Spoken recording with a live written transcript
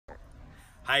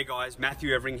Hey guys,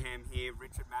 Matthew Everingham here,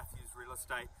 Richard Matthews Real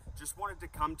Estate. Just wanted to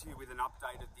come to you with an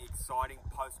update of the exciting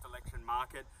post-election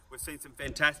market. We've seen some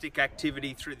fantastic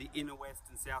activity through the inner west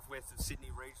and southwest of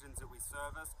Sydney regions that we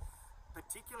service.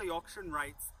 Particularly auction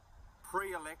rates,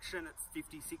 pre-election it's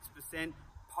 56%,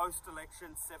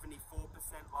 post-election 74%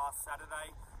 last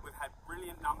Saturday. We've had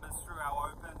brilliant numbers through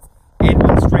our opens.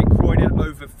 Street, Croydon,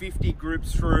 over 50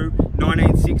 groups through,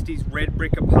 1960s red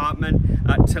brick apartment.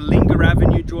 Talinga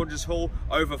Avenue, Georges Hall,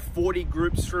 over 40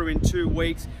 groups through in 2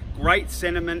 weeks. Great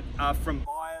sentiment from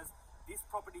buyers. This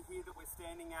property here that we're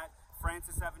standing at,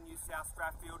 Francis Avenue, South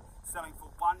Strathfield, selling for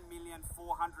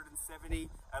 $1,470,000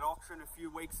 at auction a few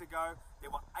weeks ago.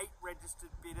 There were 8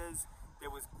 registered bidders. There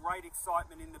was great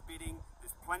excitement in the bidding.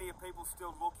 There's plenty of people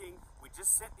still looking. We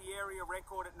just set the area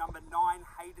record at number 9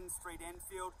 Hayden Street,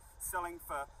 Enfield, selling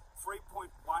for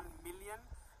 $3.1 million.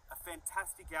 A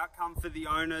fantastic outcome for the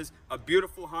owners, a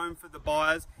beautiful home for the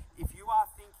buyers. If you are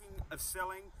thinking of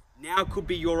selling, now could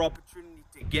be your opportunity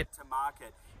to get to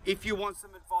market. If you want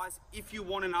some advice, if you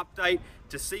want an update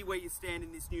to see where you stand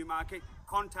in this new market,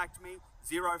 contact me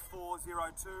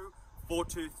 0402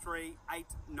 423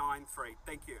 893.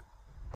 Thank you.